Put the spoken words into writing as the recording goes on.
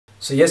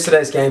So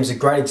yesterday's game is a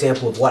great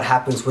example of what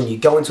happens when you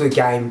go into a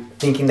game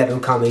thinking that it'll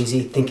come easy,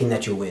 thinking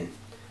that you'll win.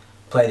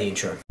 Play the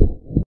intro.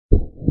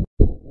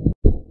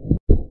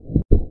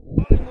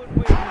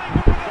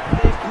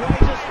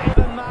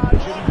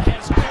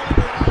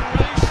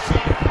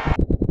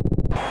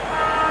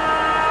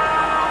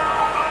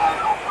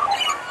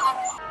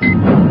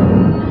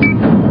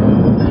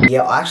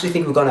 Yeah, I actually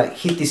think we're going to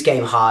hit this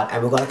game hard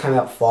and we're going to come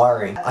out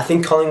firing. I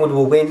think Collingwood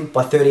will win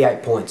by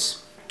 38 points.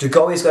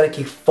 Dugoi's got to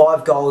kick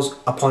 5 goals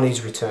upon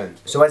his return.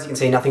 So as you can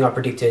see, nothing I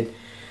predicted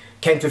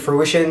came to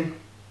fruition.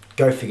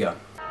 Go figure.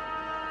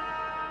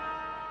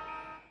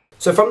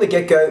 So from the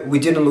get-go, we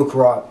didn't look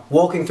right.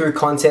 Walking through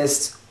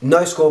contests,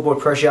 no scoreboard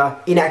pressure,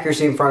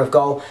 inaccuracy in front of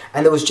goal,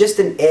 and there was just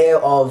an air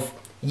of,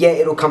 yeah,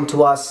 it'll come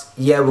to us,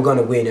 yeah, we're going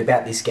to win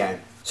about this game.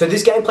 So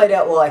this game played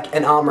out like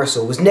an arm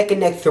wrestle. It was neck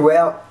and neck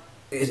throughout.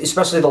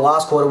 Especially the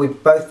last quarter, we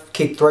both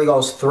kicked 3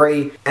 goals,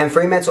 3, and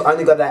Fremantle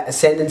only got that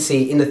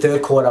ascendancy in the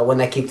third quarter when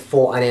they kicked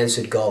 4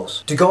 unanswered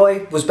goals.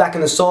 Dugoi was back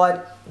in the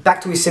side,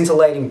 back to his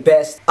scintillating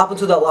best, up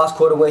until that last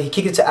quarter where he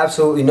kicked it to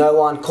absolutely no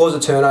one, caused a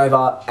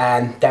turnover,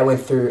 and they went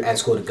through and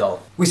scored a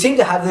goal. We seemed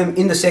to have them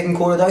in the second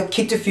quarter though,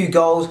 kicked a few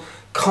goals,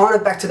 kind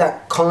of back to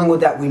that Collingwood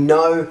that we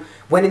know,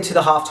 went into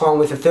the halftime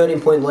with a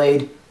 13-point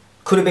lead,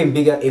 could have been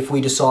bigger if we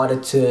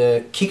decided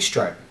to kick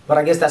straight. But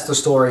I guess that's the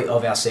story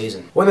of our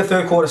season. When the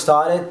third quarter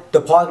started,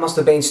 the Pies must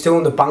have been still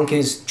in the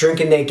bunkers,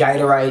 drinking their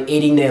Gatorade,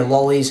 eating their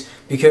lollies,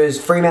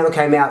 because Fremantle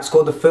came out,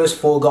 scored the first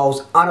 4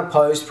 goals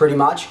unopposed pretty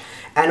much,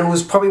 and it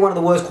was probably one of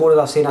the worst quarters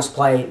I've seen us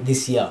play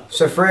this year.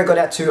 So Freo got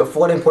out to a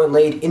 14-point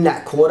lead in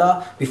that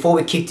quarter before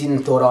we kicked in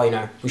and thought, oh, you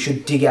know, we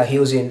should dig our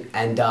heels in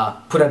and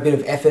put a bit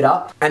of effort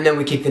up, and then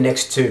we kicked the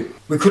next 2.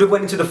 We could have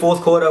went into the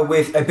fourth quarter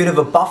with a bit of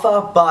a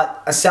buffer,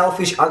 but a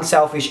selfish,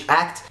 unselfish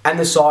act and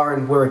the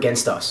siren were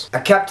against us.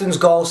 A captain's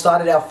goal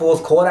started our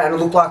fourth quarter and it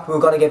looked like we were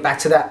going to get back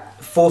to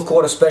that fourth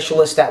quarter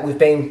specialist that we've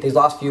been these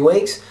last few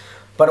weeks,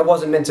 but it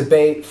wasn't meant to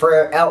be.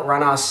 Freo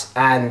outrun us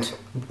and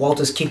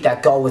Walters kicked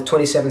that goal with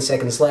 27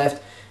 seconds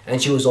left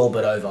and she was all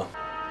but over.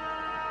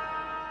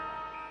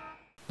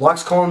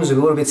 Likes column was a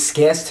little bit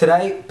scarce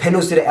today.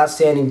 Pendles did an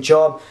outstanding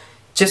job.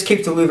 Just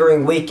keep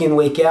delivering week in,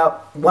 week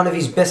out. One of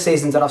his best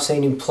seasons that I've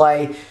seen him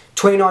play.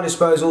 29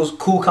 disposals,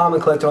 cool, calm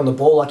and collected on the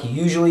ball like he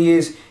usually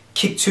is.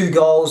 Kicked 2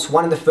 goals,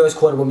 one in the first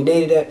quarter when we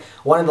needed it,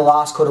 one in the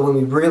last quarter when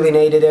we really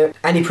needed it.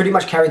 And he pretty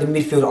much carried the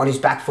midfield on his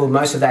back for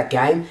most of that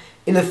game.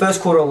 In the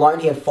first quarter alone,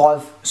 he had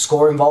 5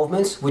 score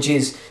involvements, which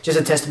is just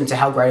a testament to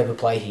how great of a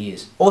player he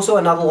is. Also,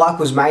 another like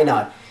was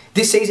Maynard.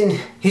 This season,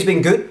 he's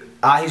been good.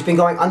 He's been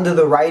going under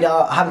the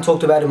radar. I haven't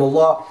talked about him a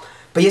lot.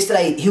 But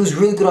yesterday, he was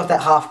really good off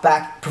that half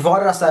back,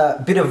 provided us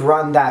a bit of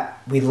run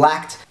that we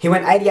lacked. He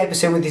went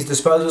 88% with his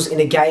disposals in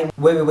a game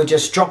where we were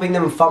just dropping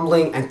them and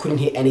fumbling and couldn't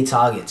hit any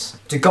targets.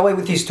 To go away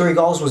with his 3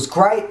 goals was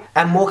great,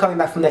 and more coming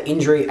back from that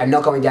injury and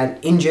not going down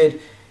injured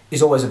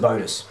is always a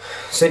bonus.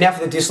 So now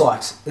for the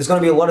dislikes. There's going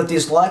to be a lot of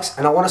dislikes,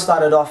 and I want to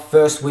start it off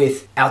first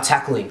with our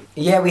tackling.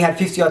 Yeah, we had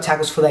 50-odd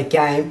tackles for that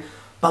game,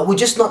 but we're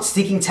just not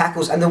sticking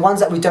tackles, and the ones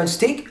that we don't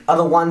stick are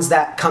the ones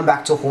that come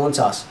back to haunt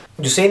us.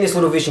 You'll see in this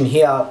little vision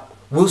here,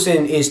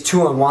 Wilson is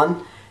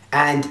 2-on-1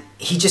 and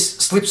he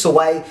just slips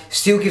away,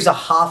 still gives a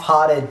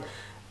half-hearted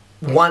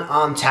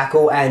one-arm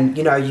tackle, and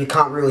you know, you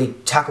can't really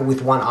tackle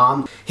with one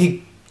arm.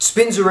 He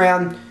spins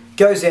around,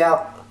 goes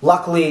out.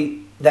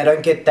 Luckily, they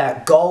don't get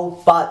that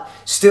goal, but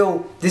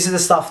still, this is the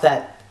stuff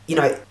that, you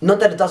know, not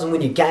that it doesn't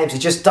win you games, it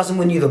just doesn't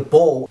win you the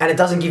ball, and it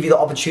doesn't give you the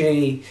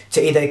opportunity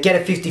to either get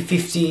a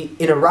 50-50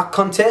 in a ruck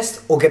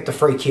contest or get the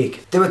free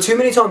kick. There were too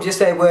many times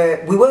yesterday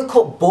where we weren't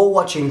caught ball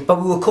watching,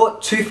 but we were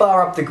caught too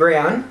far up the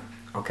ground.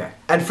 Okay.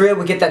 And Freo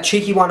would get that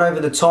cheeky one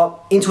over the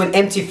top into an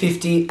empty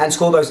 50 and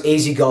score those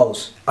easy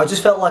goals. I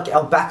just felt like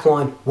our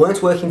backline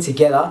weren't working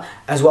together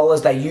as well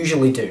as they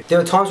usually do. There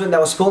were times when they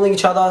were spooling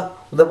each other,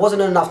 there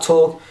wasn't enough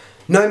talk,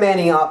 no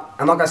manning up,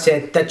 and like I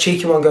said, that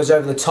cheeky one goes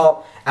over the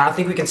top, and I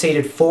think we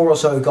conceded 4 or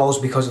so goals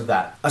because of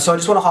that. So I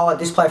just want to highlight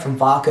this play from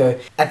Varco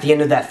at the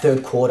end of that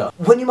third quarter.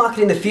 When you mark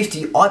it in the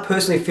 50, I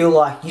personally feel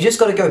like you just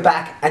got to go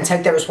back and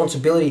take that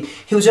responsibility.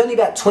 He was only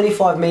about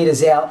 25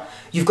 metres out.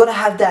 You've got to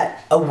have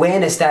that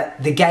awareness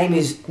that the game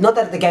is, not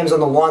that the game is on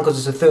the line because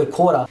it's the third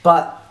quarter,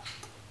 but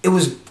it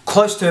was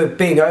close to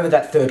being over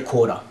that third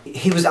quarter.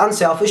 He was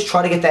unselfish,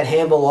 tried to get that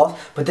handball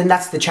off, but then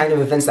that's the chain of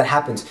events that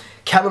happens.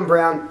 Callum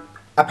Brown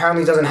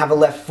apparently doesn't have a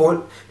left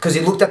foot because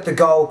he looked at the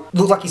goal,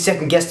 looked like he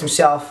second-guessed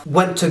himself,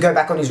 went to go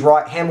back on his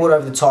right, handballed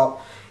over the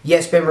top.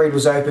 Yes, Ben Reid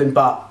was open,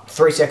 but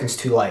 3 seconds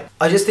too late.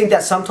 I just think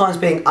that sometimes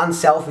being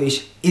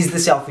unselfish is the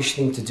selfish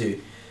thing to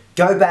do.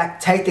 Go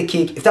back, take the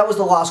kick. If that was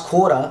the last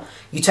quarter,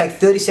 you take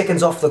 30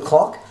 seconds off the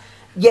clock.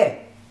 Yeah,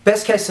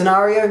 best case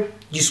scenario,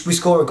 we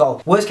score a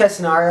goal. Worst case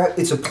scenario,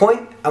 it's a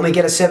point and we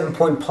get a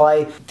 7-point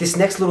play. This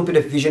next little bit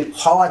of vision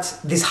highlights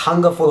this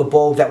hunger for the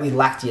ball that we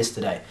lacked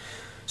yesterday.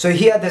 So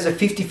here, there's a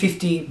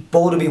 50-50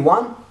 ball to be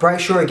won,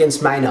 Brayshaw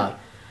against Maynard.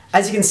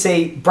 As you can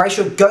see,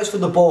 Brayshaw goes for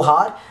the ball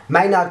hard.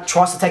 Maynard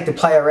tries to take the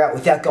player out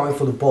without going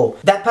for the ball.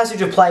 That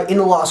passage of play in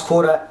the last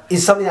quarter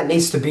is something that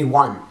needs to be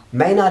won.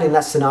 Maynard in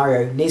that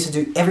scenario needs to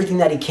do everything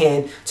that he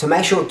can to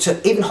make sure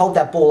to even hold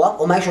that ball up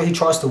or make sure he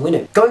tries to win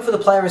it. Going for the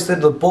player instead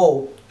of the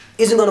ball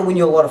isn't going to win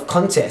you a lot of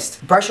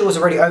contest. Brayshaw was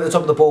already over the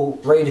top of the ball,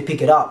 ready to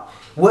pick it up.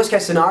 Worst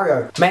case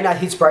scenario, Maynard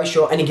hits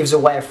Brayshaw and he gives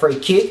away a free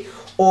kick,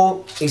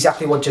 or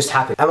exactly what just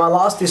happened. And my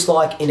last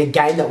dislike in a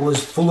game that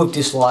was full of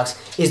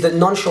dislikes is the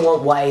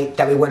nonchalant way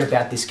that we went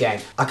about this game.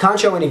 I can't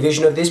show any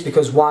vision of this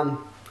because one,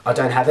 I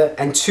don't have it,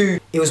 and two,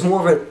 it was more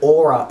of an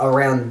aura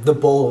around the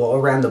ball or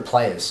around the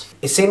players.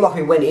 It seemed like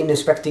we went in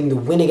expecting the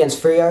win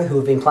against Freo, who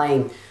have been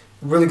playing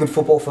really good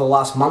football for the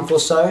last month or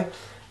so,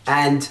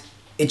 and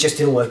it just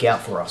didn't work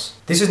out for us.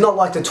 This is not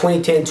like the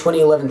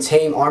 2010-2011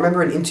 team. I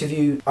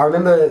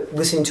remember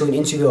listening to an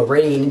interview or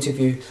reading an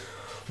interview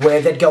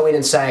where they'd go in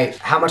and say,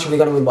 how much are we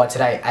going to win by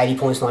today? 80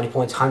 points, 90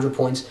 points, 100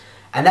 points.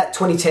 And that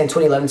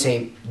 2010-2011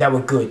 team, they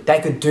were good.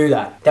 They could do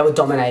that. They were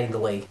dominating the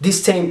league.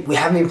 This team, we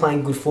haven't been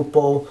playing good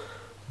football,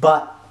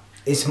 but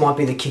this might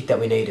be the kick that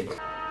we needed.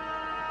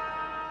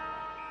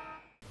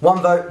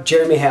 One vote,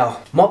 Jeremy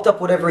Howe. Mopped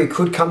up whatever he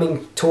could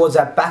coming towards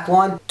that back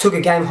line, took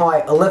a game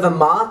high 11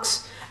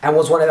 marks, and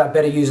was one of our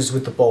better users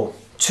with the ball.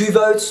 2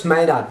 votes,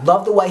 Maynard.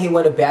 Loved the way he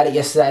went about it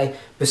yesterday,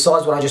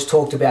 besides what I just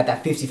talked about,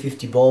 that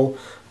 50-50 ball.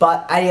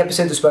 But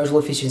 88% disposal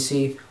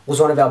efficiency, was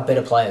one of our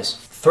better players.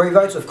 3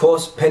 votes, of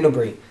course,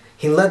 Pendlebury.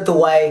 He led the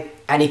way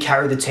and he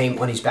carried the team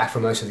on his back for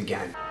most of the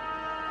game.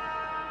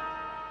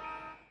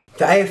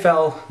 The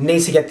AFL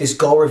needs to get this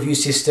goal review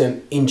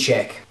system in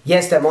check.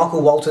 Yes, that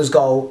Michael Walters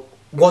goal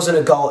wasn't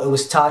a goal, it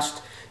was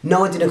touched.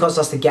 No, it didn't cost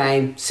us the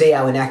game. See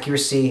our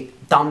inaccuracy,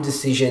 dumb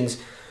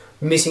decisions,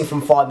 missing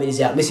from 5 metres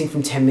out, missing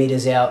from 10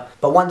 metres out.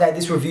 But one day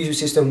this review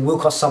system will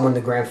cost someone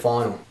the grand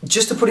final.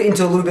 Just to put it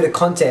into a little bit of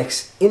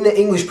context, in the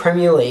English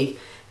Premier League,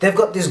 they've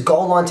got this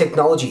goal line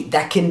technology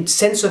that can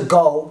sense a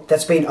goal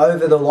that's been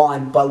over the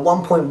line by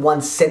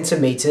 1.1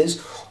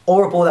 centimetres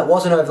or a ball that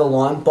wasn't over the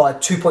line by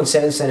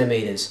 2.7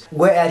 centimetres.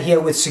 We're out here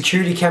with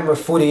security camera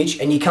footage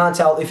and you can't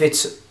tell if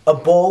it's a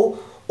ball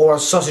or a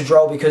sausage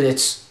roll because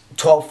it's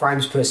 12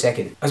 frames per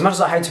second. As much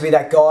as I hate to be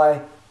that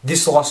guy,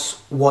 this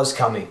loss was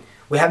coming.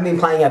 We haven't been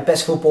playing our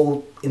best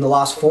football in the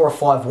last 4 or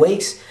 5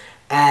 weeks,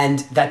 and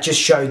that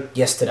just showed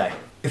yesterday.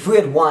 If we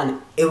had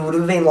won, it would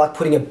have been like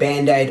putting a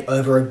band-aid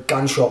over a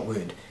gunshot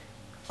wound.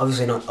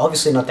 Obviously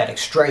not that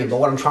extreme, but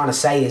what I'm trying to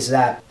say is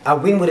that our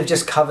win would have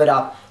just covered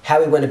up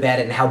how we went about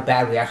it and how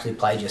bad we actually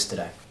played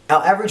yesterday.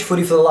 Our average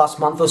footy for the last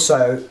month or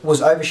so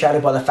was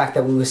overshadowed by the fact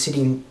that we were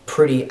sitting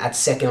pretty at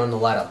second on the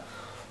ladder.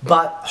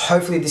 But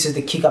hopefully this is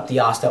the kick up the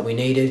arse that we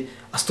needed.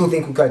 I still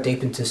think we'll go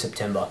deep into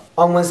September.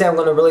 On Wednesday I'm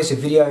going to release a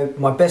video,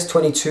 my best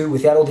 22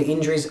 without all the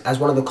injuries, as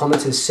one of the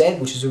commenters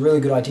said, which is a really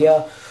good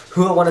idea.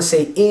 Who I want to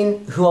see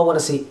in, who I want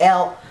to see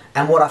out,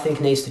 and what I think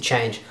needs to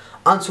change.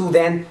 Until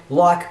then,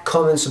 like,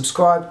 comment,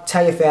 subscribe,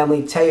 tell your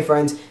family, tell your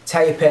friends,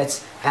 tell your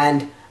pets,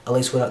 and at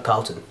least we're not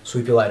Carlton.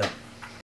 Swoop you later.